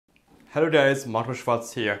Hello guys, Marco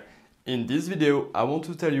Schwarz here. In this video, I want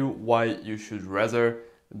to tell you why you should rather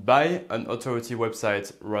buy an authority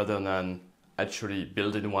website rather than actually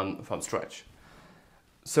building one from scratch.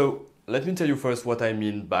 So let me tell you first what I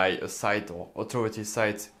mean by a site or authority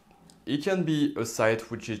site. It can be a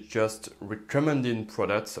site which is just recommending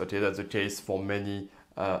products. Okay, that's the case for many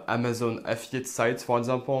Amazon affiliate sites, for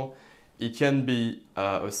example. It can be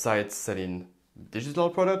a site selling digital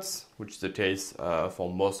products, which is the case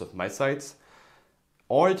for most of my sites.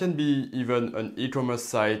 Or it can be even an e-commerce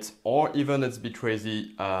site, or even, let's be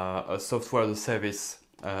crazy, a software as a service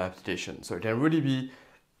application. So it can really be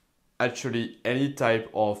actually any type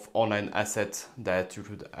of online asset that you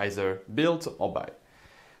could either build or buy.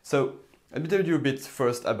 So let me tell you a bit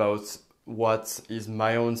first about what is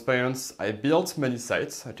my own experience. I built many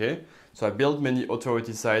sites, okay? So I built many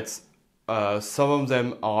authority sites. Some of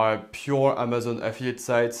them are pure Amazon affiliate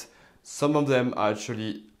sites. Some of them are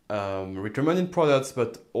actually recommending products,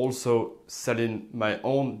 but also selling my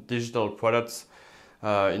own digital products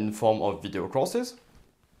in form of video courses.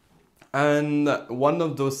 And one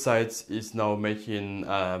of those sites is now making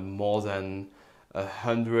more than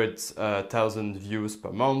 100,000 views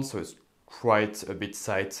per month. So it's quite a big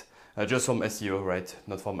site, just from SEO, right?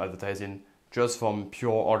 Not from advertising, just from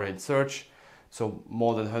pure organic search. So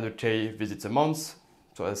more than 100K visits a month.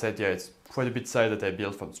 So as I said, yeah, it's quite a big site that I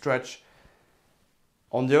built from scratch.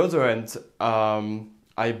 On the other end,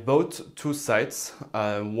 I bought two sites,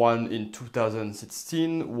 one in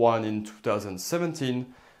 2016, one in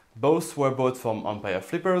 2017. Both were bought from Empire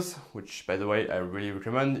Flippers, which, by the way, I really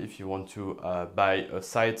recommend if you want to buy a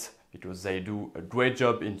site, because they do a great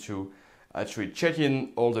job into actually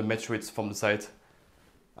checking all the metrics from the site.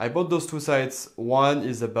 I bought those two sites. One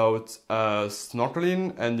is about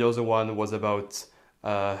snorkeling, and the other one was about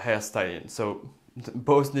hairstyling. So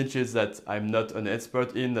both niches that I'm not an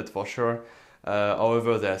expert in, that's for sure.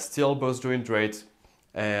 However, they're still both doing great.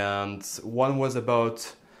 And one was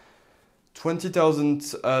about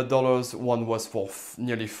 $20,000, one was for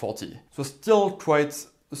nearly 40. So still quite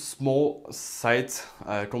a small site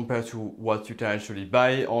compared to what you can actually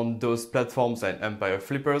buy on those platforms and Empire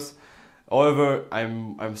Flippers. However,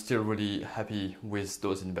 I'm still really happy with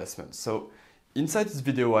those investments. So inside this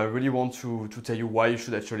video, I really want to tell you why you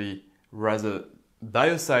should actually rather buy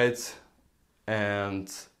a site and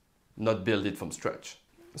not build it from scratch.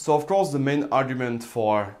 So of course, the main argument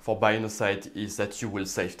for buying a site is that you will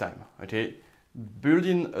save time, okay?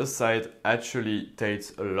 Building a site actually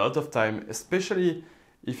takes a lot of time, especially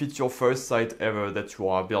if it's your first site ever that you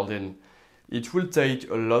are building. It will take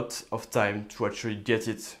a lot of time to actually get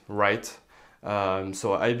it right.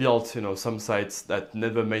 So I built, some sites that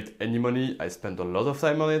never made any money. I spent a lot of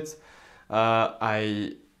time on it.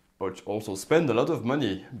 I also spend a lot of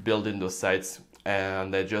money building those sites,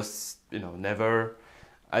 and they just, never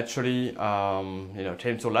actually,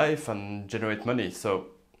 came to life and generate money. So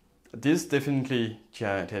this definitely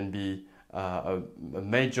can be a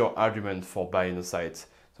major argument for buying a site.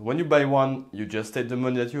 So when you buy one, you just take the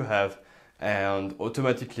money that you have, and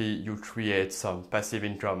automatically you create some passive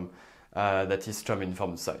income that is coming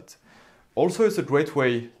from the site. Also, it's a great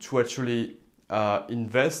way to actually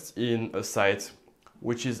invest in a site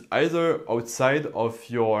which is either outside of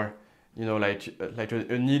your, like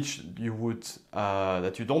a niche you would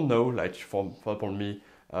that you don't know, like for example me,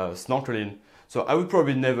 snorkeling. So I would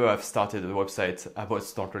probably never have started a website about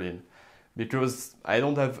snorkeling because I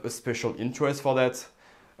don't have a special interest for that.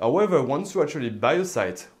 However, once you actually buy a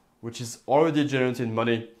site which is already generating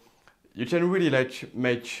money, you can really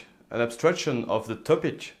make an abstraction of the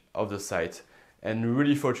topic of the site and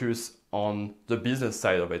really focus on the business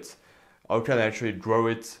side of it. How can I actually grow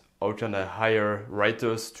it? How can I hire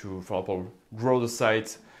writers to, for example, grow the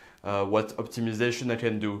site? What optimization I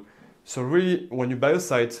can do? So really, when you buy a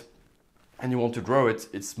site and you want to grow it,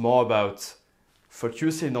 it's more about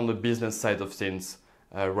focusing on the business side of things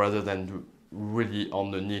rather than really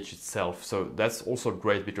on the niche itself. So that's also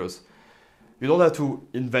great because you don't have to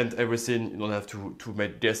invent everything, you don't have to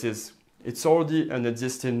make guesses. It's already an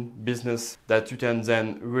existing business that you can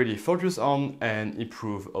then really focus on and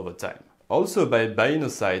improve over time. Also, by buying a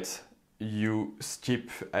site, you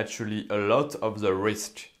skip actually a lot of the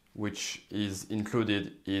risk which is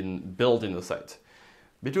included in building a site.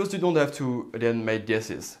 Because you don't have to then make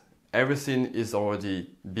guesses. Everything is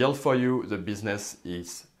already built for you, the business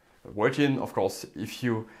is working, of course, if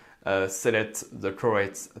you select the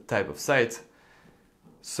correct type of site.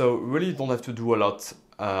 So really you don't have to do a lot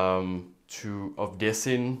of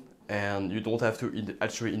guessing, and you don't have to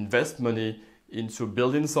actually invest money into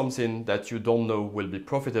building something that you don't know will be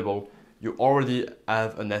profitable. you already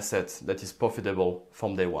have an asset that is profitable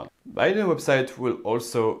from day one. Buying a website will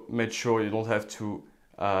also make sure you don't have to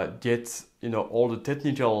get all the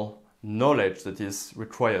technical knowledge that is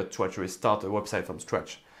required to actually start a website from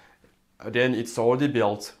scratch. Then it's already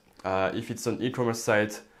built. If it's an e-commerce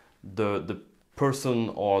site, the person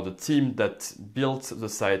or the team that built the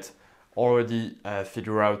site already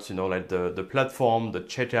figure out like the platform, the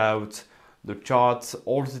checkout, the chart,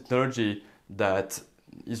 all the technology that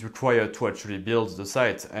is required to actually build the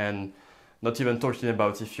site. And not even talking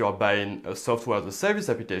about if you are buying a software as a service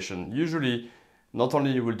application, usually not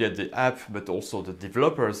only you will get the app, but also the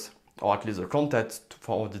developers, or at least the contact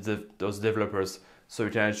for those developers, so you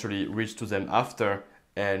can actually reach to them after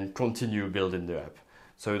and continue building the app.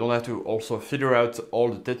 So you don't have to also figure out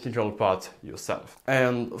all the technical part yourself.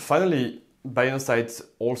 And finally, buying a site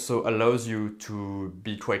also allows you to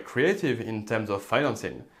be quite creative in terms of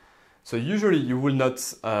financing. So usually you will not,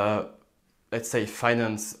 let's say,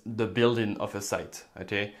 finance the building of a site,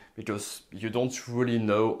 okay? Because you don't really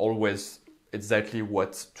know always exactly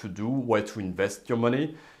what to do, where to invest your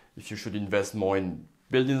money. If you should invest more in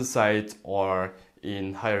building the site or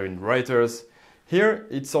in hiring writers. Here,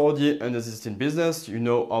 it's already an existing business. You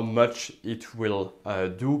know how much it will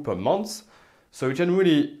do per month. So you can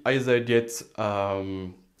really either get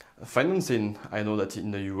financing. I know that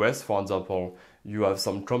in the US, for example, you have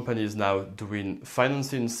some companies now doing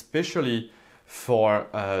financing, especially for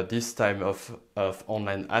this type of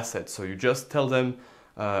online assets. So you just tell them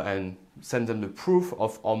and send them the proof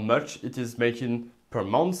of how much it is making per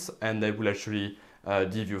month, and they will actually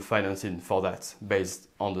give you financing for that based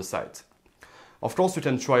on the site. Of course, you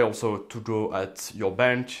can try also to go at your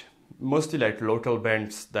bank, mostly like local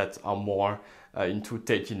banks that are more into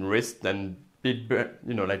taking risks than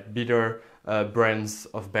bigger brands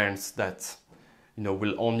of banks that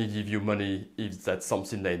will only give you money if that's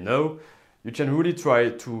something they know. You can really try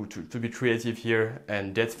to be creative here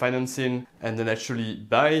and get financing, and then actually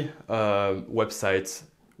buy websites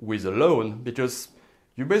with a loan, because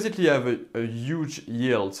you basically have a huge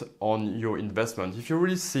yield on your investment. If you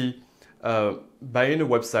really see buying a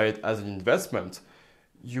website as an investment,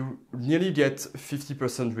 you nearly get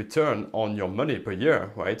 50% return on your money per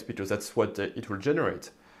year, right? Because that's what it will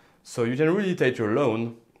generate. So you can really take your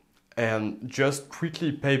loan and just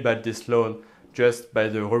quickly pay back this loan just by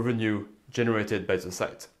the revenue generated by the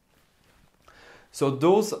site. So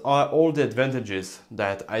those are all the advantages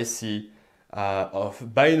that I see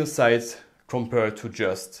of buying a site compared to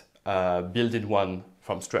just building one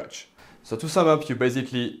from scratch. So to sum up, you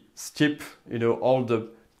basically skip all the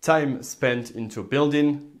time spent into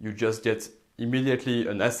building. You just get immediately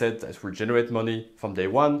an asset that will generate money from day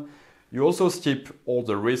one. You also skip all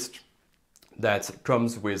the risk that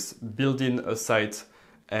comes with building a site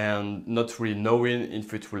and not really knowing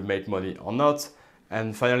if it will make money or not.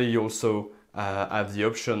 And finally, you also have the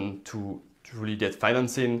option to really get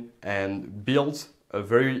financing and build a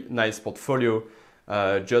very nice portfolio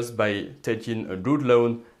just by taking a good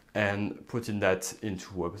loan and putting that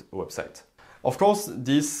into a website. Of course,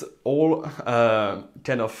 this all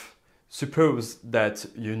kind of suppose that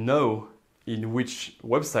you know in which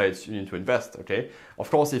websites you need to invest, okay? Of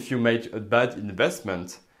course, if you make a bad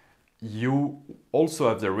investment, you also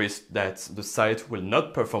have the risk that the site will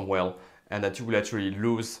not perform well and that you will actually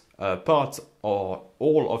lose part or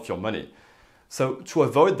all of your money. So to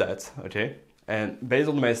avoid that, okay, and based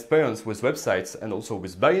on my experience with websites and also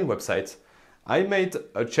with buying websites, I made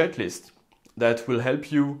a checklist that will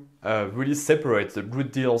help you really separate the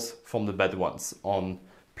good deals from the bad ones on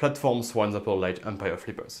platforms, for example, like Empire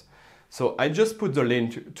Flippers. So I just put the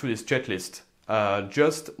link to this checklist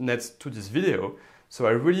just next to this video. So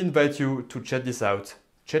I really invite you to check this out.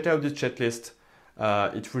 Check out this checklist.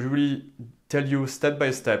 It will really tell you step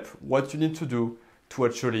by step what you need to do to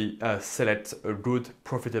actually select a good,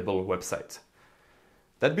 profitable website.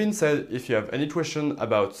 That being said, if you have any question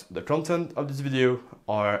about the content of this video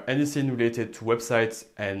or anything related to websites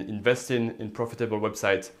and investing in profitable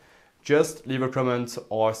websites, just leave a comment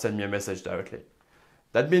or send me a message directly.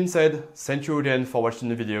 That being said, thank you again for watching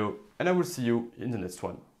the video, and I will see you in the next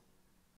one.